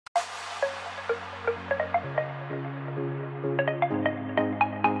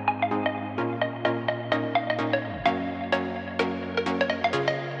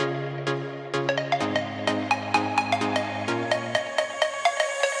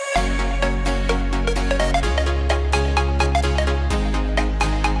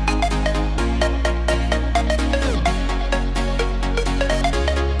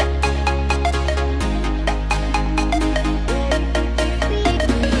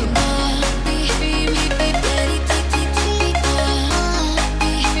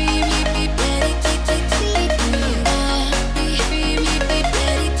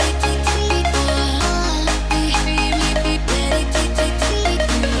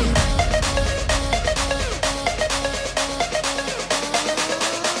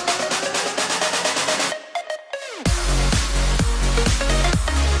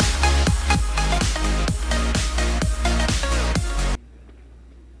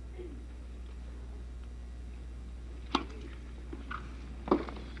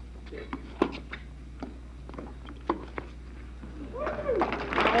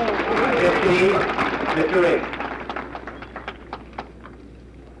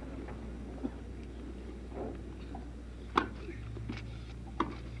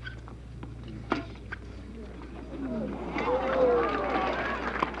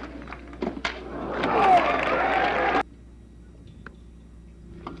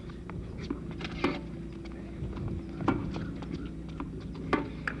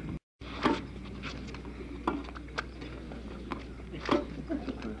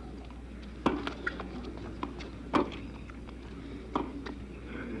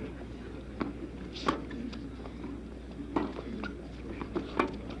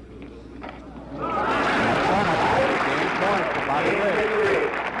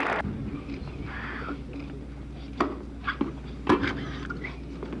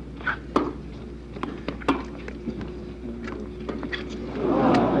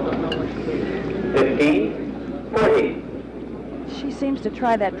to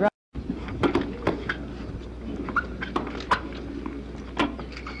try that drop.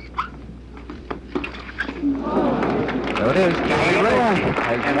 There it is. Bobby Riggs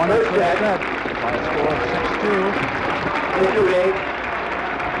has won the first set by a score of 6-2.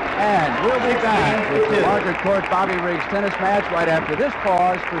 And we'll be back with the Margaret Court Bobby Riggs tennis match right after this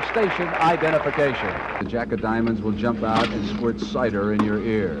pause for station identification. The Jack of Diamonds will jump out and squirt cider in your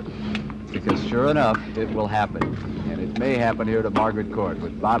ear. Because sure enough, it will happen. And it may happen here to Margaret Court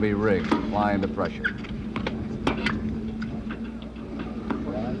with Bobby Riggs applying the pressure.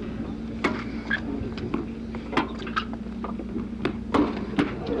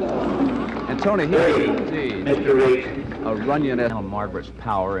 And Tony, here is indeed Mr. Riggs. a Runyon on Margaret's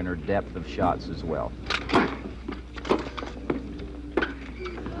power and her depth of shots as well.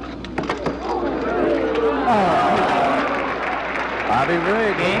 Bobby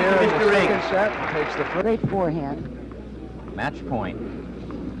Riggs here in the second set takes the first. Great forehand. Match point.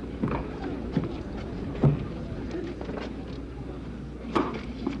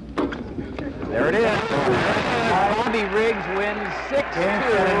 There it is. Bobby Riggs wins 6-2.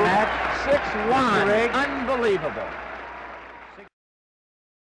 6-1. Unbelievable.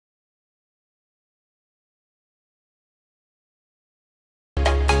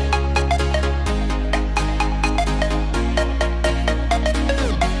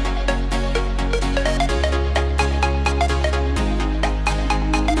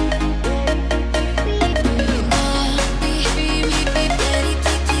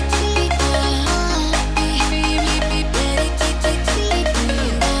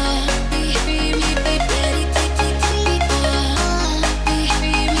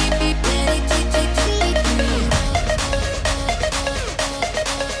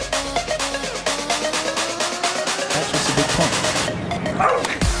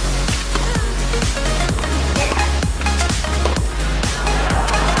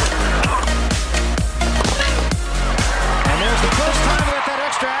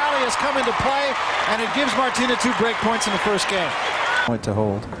 Into play, and it gives Martina 2 break points in the first game. Point to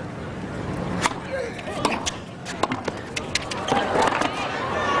hold.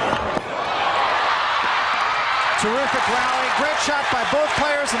 Terrific rally, great shot by both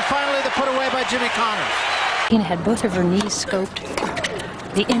players, and finally the put away by Jimmy Connors. Tina had both of her knees scoped.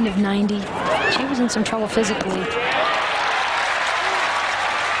 The end of 90. She was in some trouble physically.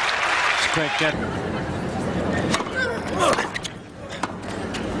 It's great get.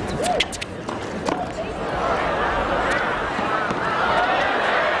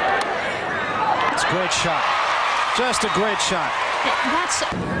 Great shot. Just a great shot. That's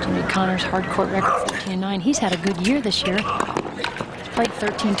Jimmy Connors' hard court record, 14-9. He's had a good year this year. He's played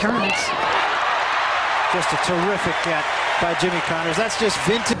 13 tournaments. Just a terrific get by Jimmy Connors. That's just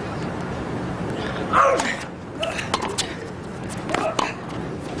vintage.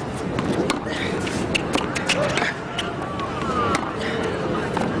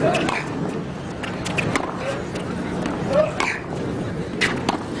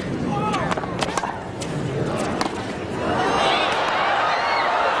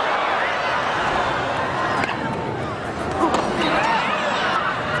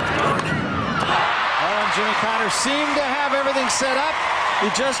 Jimmy Connors seemed to have everything set up. He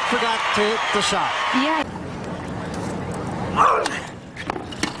just forgot to hit the shot. Yeah.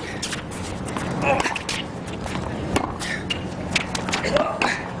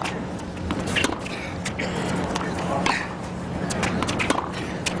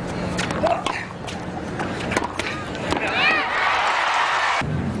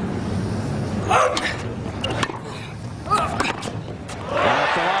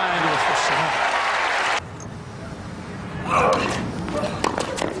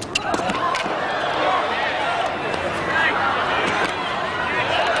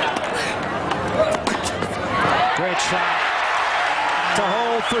 Great shot to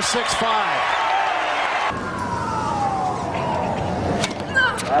hold for 6-5.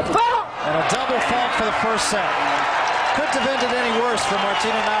 And a double fault for the first set. Couldn't have ended any worse for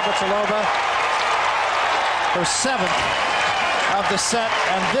Martina Navratilova. Her 7th of the set,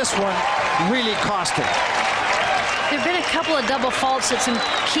 and this one really cost her. There have been a couple of double faults at some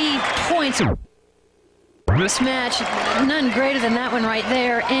key points. This match, none greater than that one right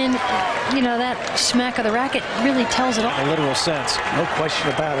there, and you know that smack of the racket really tells it all. In a literal sense. No question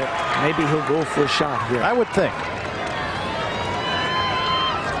about it. Maybe he'll go for a shot here. I would think.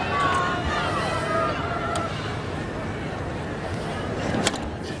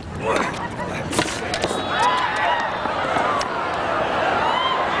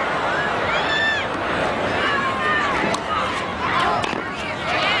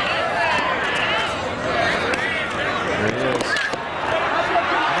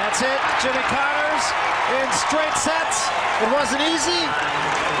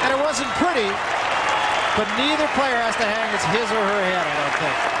 and it wasn't pretty, but neither player has to hang his or her head, I don't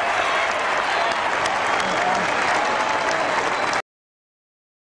think.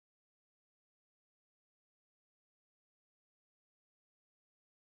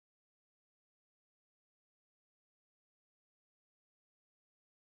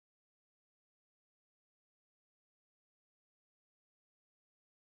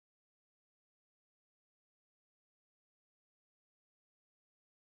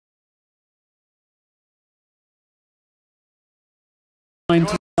 Time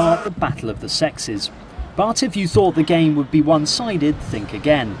to start the battle of the sexes. But if you thought the game would be one-sided, think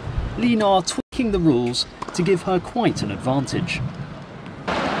again. Li Na tweaking the rules to give her quite an advantage.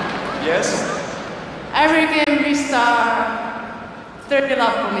 Yes? Every game we start 30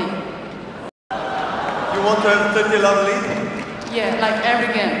 love for me. You want to have 30 love lead? Yeah, like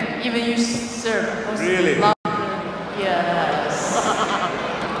every game. Even you serve. Really? Love. Yes.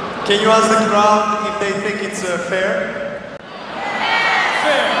 Can you ask the crowd if they think it's fair?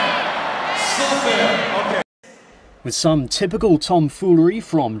 Okay. With some typical tomfoolery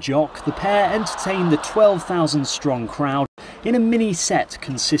from Jock, the pair entertained the 12,000-strong crowd in a mini-set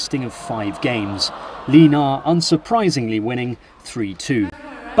consisting of 5 games, Li Na unsurprisingly winning 3-2.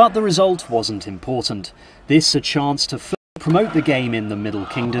 But the result wasn't important. This a chance to further promote the game in the Middle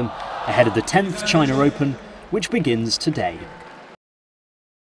Kingdom ahead of the 10th China Open, which begins today.